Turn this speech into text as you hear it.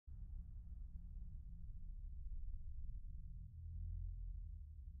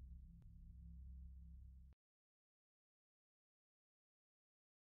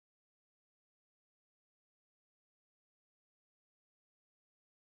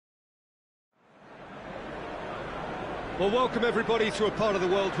Well, welcome everybody to a part of the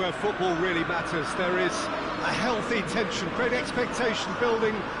world where football really matters. There is a healthy tension, great expectation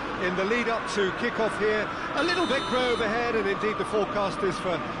building in the lead-up to kick-off here. A little bit grey overhead, and indeed the forecast is for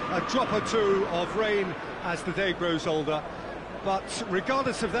a drop or two of rain as the day grows older. But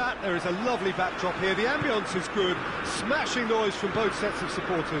regardless of that, there is a lovely backdrop here. The ambience is good, smashing noise from both sets of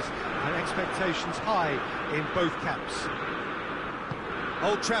supporters, and expectations high in both camps.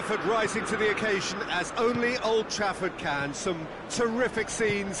 Old Trafford rising to the occasion as only Old Trafford can. Some terrific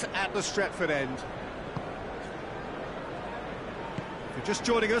scenes at the Stretford end. If you're just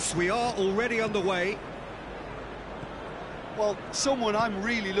joining us, we are already underway. Well, someone I'm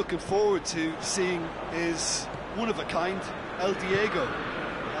really looking forward to seeing is one of a kind, El Diego.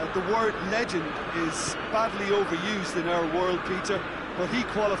 The word legend is badly overused in our world, Peter, but he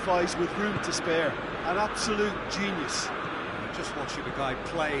qualifies with room to spare. An absolute genius. Just watching the guy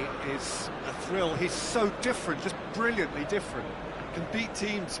play is a thrill. He's so different, just brilliantly different. Can beat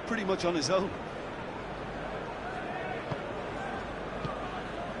teams pretty much on his own.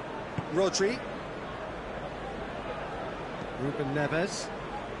 Rodri. Ruben Neves.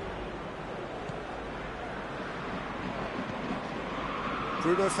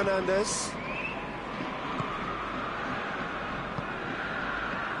 Bruno Fernandes.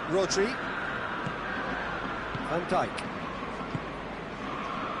 Rodri. Van Dijk.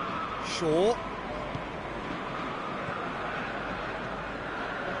 Shaw.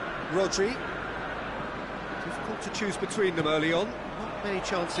 Rodri. Difficult to choose between them early on. Not many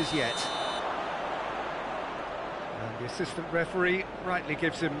chances yet. And the assistant referee rightly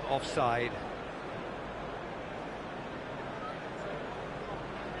gives him offside.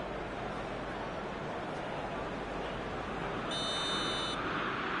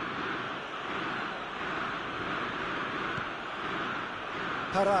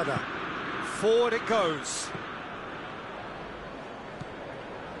 Parada. Forward it goes.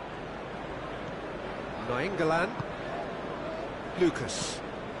 Nainggolan. Lucas.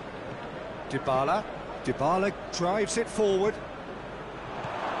 Dybala. Dybala drives it forward.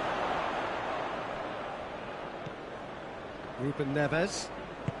 Ruben Neves.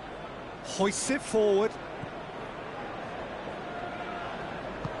 Hoists it forward.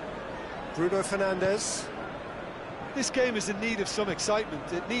 Bruno Fernandes. This game is in need of some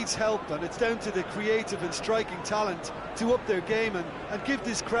excitement. It needs help, and it's down to the creative and striking talent to up their game and give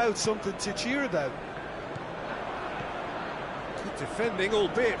this crowd something to cheer about. Good defending,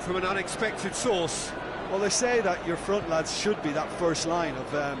 albeit from an unexpected source. Well, they say that your front lads should be that first line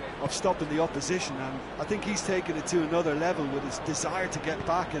of stopping the opposition, and I think he's taken it to another level with his desire to get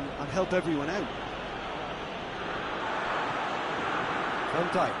back and help everyone out. Van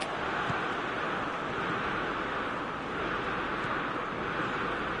Dijk.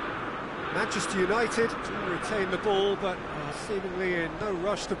 Manchester United do retain the ball, but are seemingly in no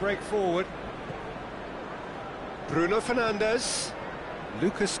rush to break forward. Bruno Fernandes.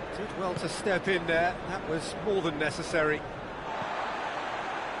 Lucas did well to step in there. That was more than necessary.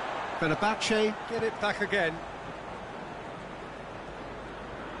 Fenerbahce get it back again.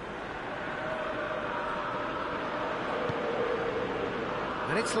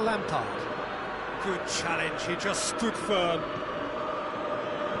 And it's Lampard. Good challenge, he just stood firm.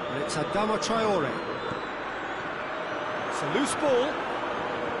 And it's Adama Traore. It's a loose ball.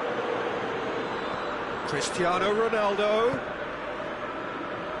 Cristiano Ronaldo.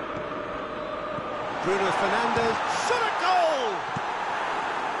 Bruno Fernandes. Shot a goal!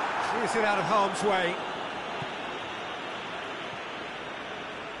 Clears it out of harm's way.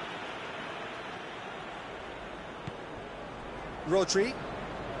 Rodri.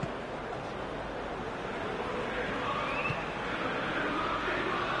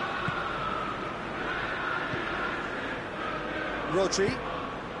 Rodri.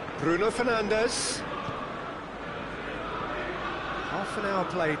 Bruno Fernandes. Half an hour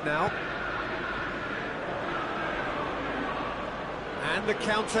played now. And the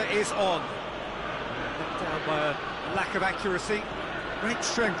counter is on. Knocked down by a lack of accuracy. Great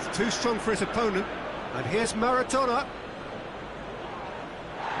strength, too strong for his opponent. And here's Maradona.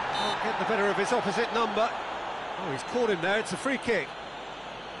 Can't get the better of his opposite number. Oh, he's caught him there, it's a free kick.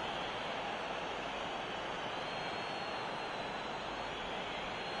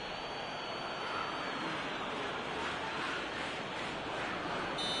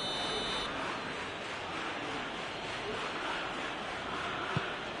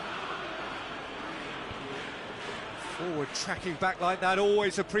 Forward tracking back like that,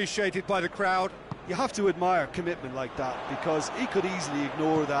 always appreciated by the crowd. You have to admire commitment like that, because he could easily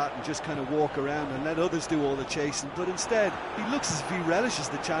ignore that and just kind of walk around and let others do all the chasing, but instead he looks as if he relishes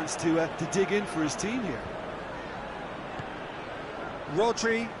the chance to dig in for his team here.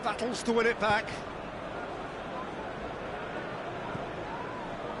 Rodri battles to win it back.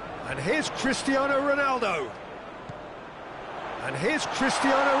 And here's Cristiano Ronaldo. And here's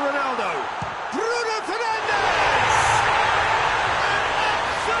Cristiano Ronaldo. Bruno Fernandes! An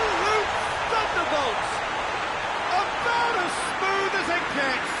absolute thunderbolt! About as smooth as it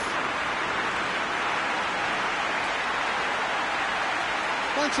gets.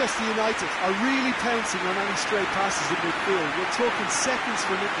 Manchester United are really pouncing on any stray passes in midfield. We're talking seconds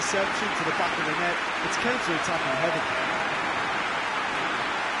from interception to the back of the net. It's counter-attacking heaven.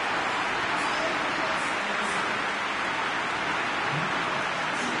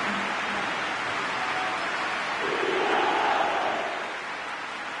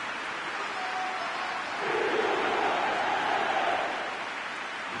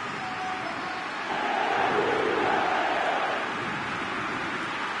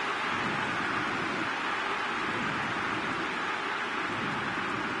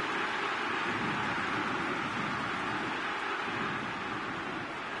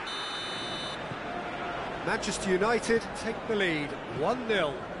 Manchester United take the lead,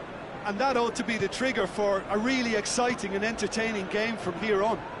 1-0. And that ought to be the trigger for a really exciting and entertaining game from here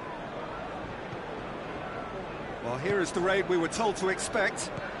on. Well, here is the raid we were told to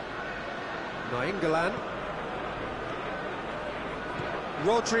expect. Nainggolan.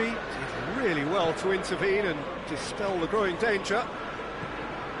 Rodri did really well to intervene and dispel the growing danger.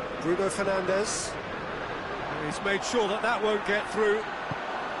 Bruno Fernandes. He's made sure that that won't get through.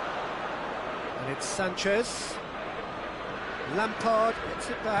 And it's Sanchez. Lampard gets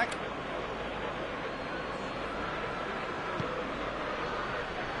it back.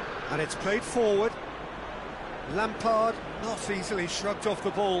 And it's played forward. Lampard not easily shrugged off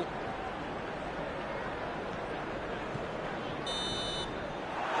the ball.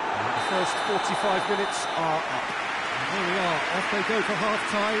 And the first 45 minutes are up. And there we are, off they go for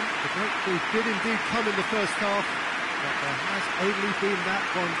half-time. The breakthrough did indeed come in the first half, but there has only been that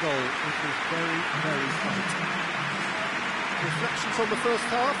one goal. It was very, very tight. Reflections on the first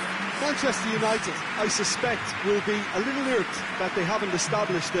half? Manchester United, I suspect, will be a little irked that they haven't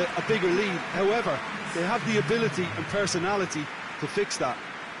established a bigger lead. However, they have the ability and personality to fix that.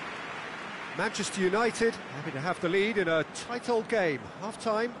 Manchester United happy to have the lead in a tight old game.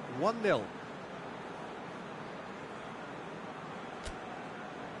 Half-time, 1-0.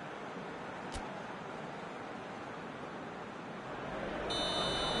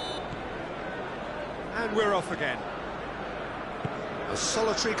 And we're off again. A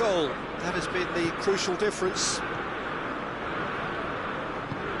solitary goal, that has been the crucial difference.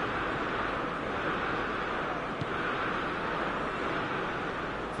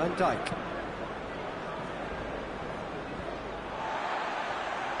 Van Dijk.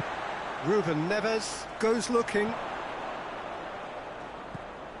 Ruben Neves goes looking.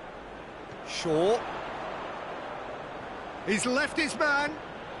 Shaw. He's left his man.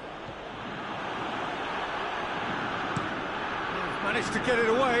 Managed to get it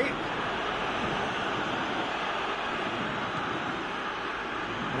away.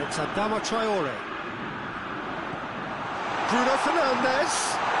 And it's Adama Traore. Bruno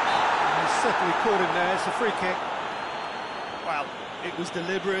Fernandes. He's certainly caught him there. It's a free kick. Well, it was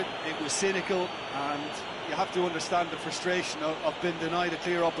deliberate, it was cynical, and you have to understand the frustration of being denied a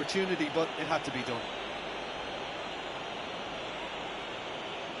clear opportunity, but it had to be done.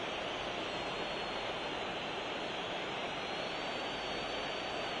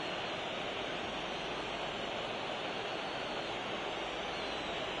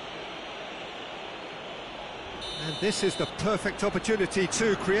 And this is the perfect opportunity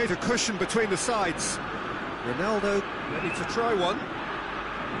to create a cushion between the sides. Ronaldo ready to try one.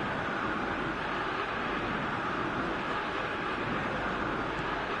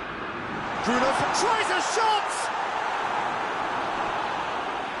 Bruno tries a shot!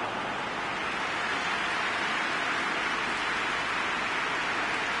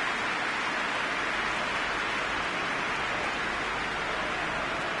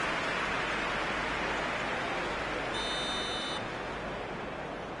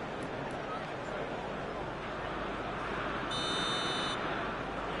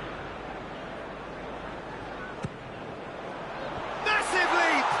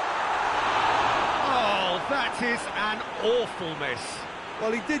 That is an awful miss.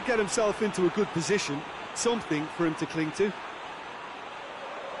 Well, he did get himself into a good position, something for him to cling to.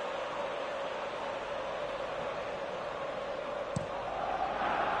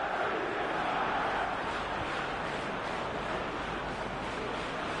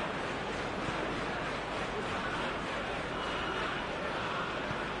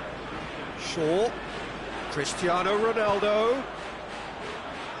 Shaw, Cristiano Ronaldo.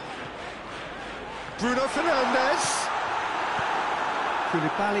 Bruno Fernandes.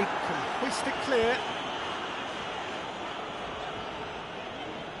 Koulibaly can hoist it clear.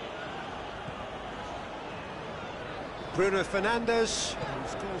 Bruno Fernandes,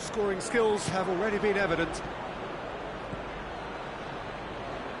 whose goal-scoring skills have already been evident.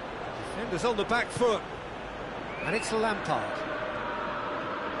 Defenders on the back foot. And it's Lampard.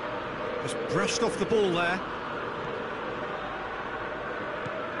 Just brushed off the ball there.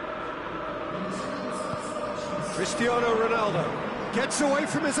 Cristiano Ronaldo gets away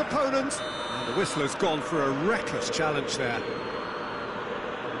from his opponent. And the whistler's gone for a reckless challenge there.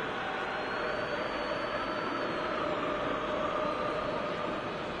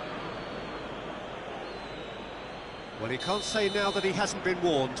 Well, he can't say now that he hasn't been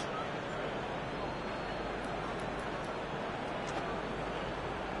warned.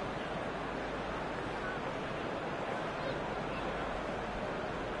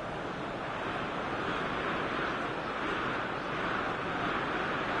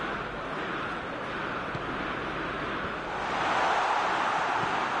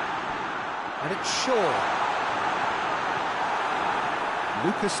 And it's Shaw.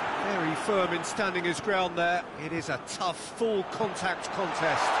 Lucas very firm in standing his ground there. It is a tough, full-contact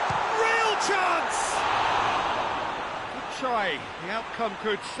contest. Real chance! Good try. The outcome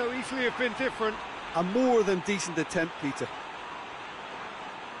could so easily have been different. A more than decent attempt, Peter.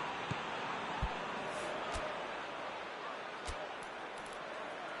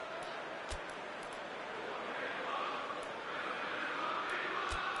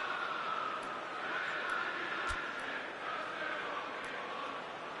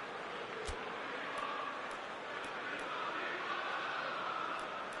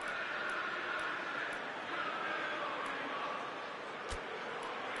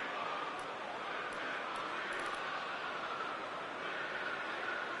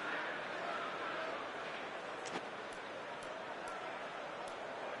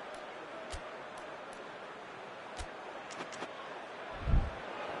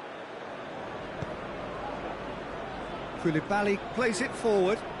 Koulibaly plays it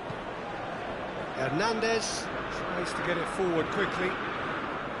forward. Hernandez tries to get it forward quickly.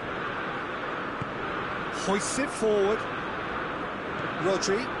 Hoists it forward.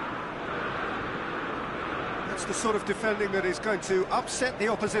 Rodri. That's the sort of defending that is going to upset the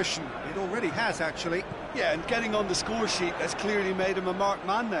opposition. It already has, actually. Yeah, and getting on the score sheet has clearly made him a marked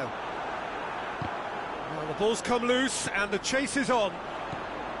man now. Well, the ball's come loose and the chase is on.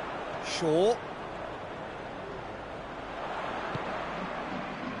 Shaw.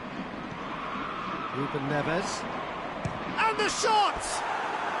 Ruben Neves. And the shot!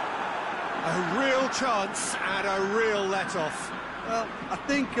 A real chance and a real let-off. Well, I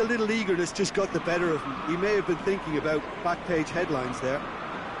think a little eagerness just got the better of him. He may have been thinking about back-page headlines there.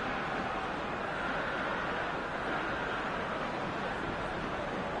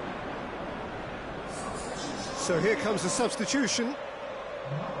 So here comes the substitution.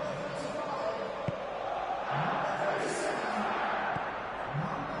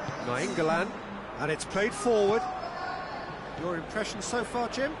 Nainggolan. And it's played forward. Your impression so far,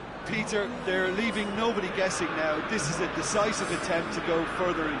 Jim? Peter, they're leaving nobody guessing now. This is a decisive attempt to go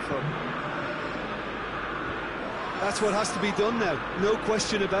further in front. That's what has to be done now, no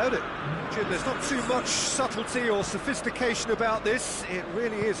question about it. Jim, there's not too much subtlety or sophistication about this. It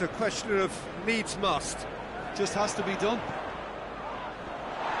really is a question of needs must. Just has to be done.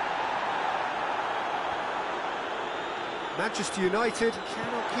 Manchester United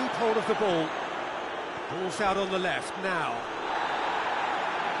cannot keep hold of the ball. Ball's out on the left now.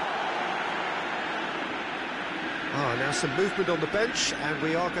 Now some movement on the bench, and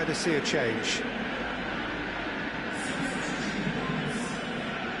we are going to see a change.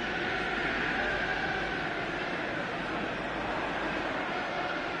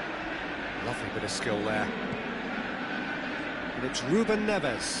 Lovely bit of skill there. And it's Ruben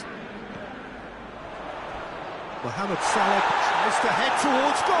Neves. Mohamed Salah tries to head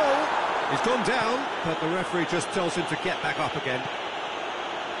towards goal. He's gone down, but the referee just tells him to get back up again.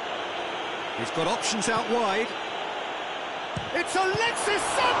 He's got options out wide. It's Alexis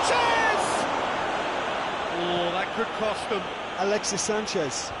Sanchez! Oh, that could cost them. Alexis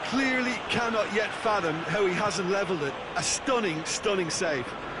Sanchez clearly cannot yet fathom how he hasn't levelled it. A stunning, stunning save.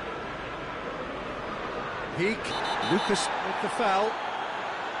 Peak, Lucas with the foul.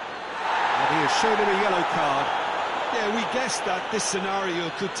 And he has shown him a yellow card. Yeah, we guessed that this scenario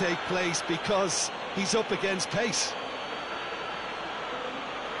could take place because he's up against pace.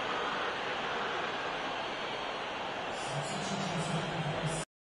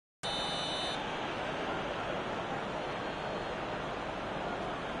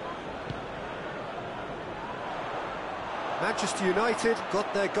 Manchester United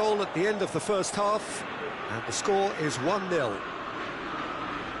got their goal at the end of the first half, and the score is 1-0.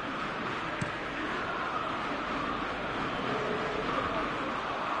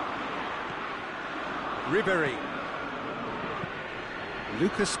 Ribéry.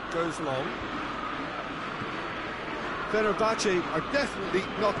 Lucas goes long. Fenerbahce are definitely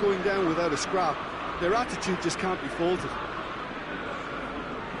not going down without a scrap. Their attitude just can't be faulted.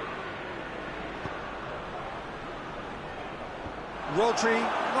 Rodri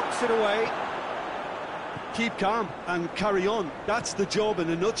knocks it away. Keep calm and carry on. That's the job in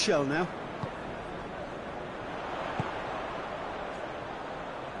a nutshell now.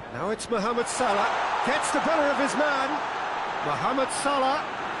 Now it's Mohamed Salah. Gets the better of his man. Mohamed Salah.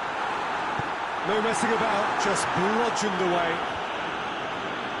 No messing about, just bludgeoned away.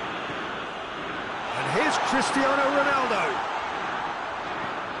 And here's Cristiano Ronaldo.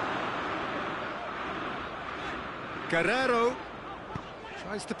 Guerrero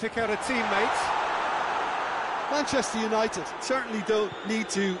tries to pick out a teammate. Manchester United certainly don't need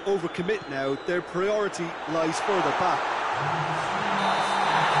to overcommit now. Their priority lies further back.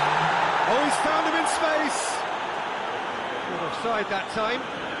 Oh, he's found him in space. Not offside that time.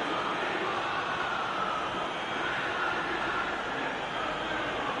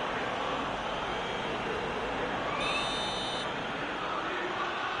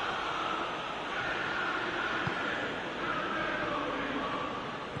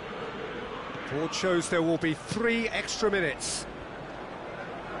 Board shows there will be 3 extra minutes.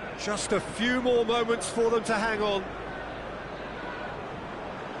 Just a few more moments for them to hang on.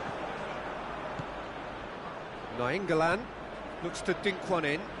 Nainggolan looks to dink one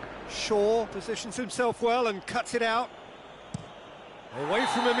in. Shaw positions himself well and cuts it out. Away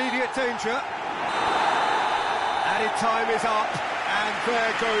from immediate danger. Added time is up, and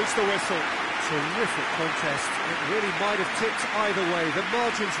there goes the whistle. Terrific contest. It really might have tipped either way. The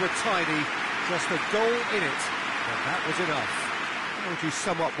margins were tiny, just a goal in it, and that was enough. How would you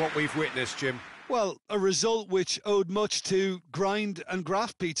sum up what we've witnessed, Jim? Well, a result which owed much to grind and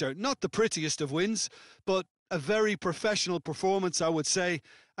graft, Peter. Not the prettiest of wins, but a very professional performance, I would say,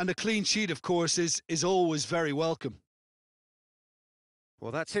 and a clean sheet, of course, is always very welcome.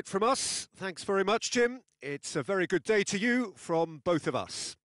 Well, that's it from us. Thanks very much, Jim. It's a very good day to you from both of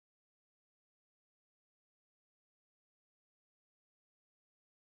us.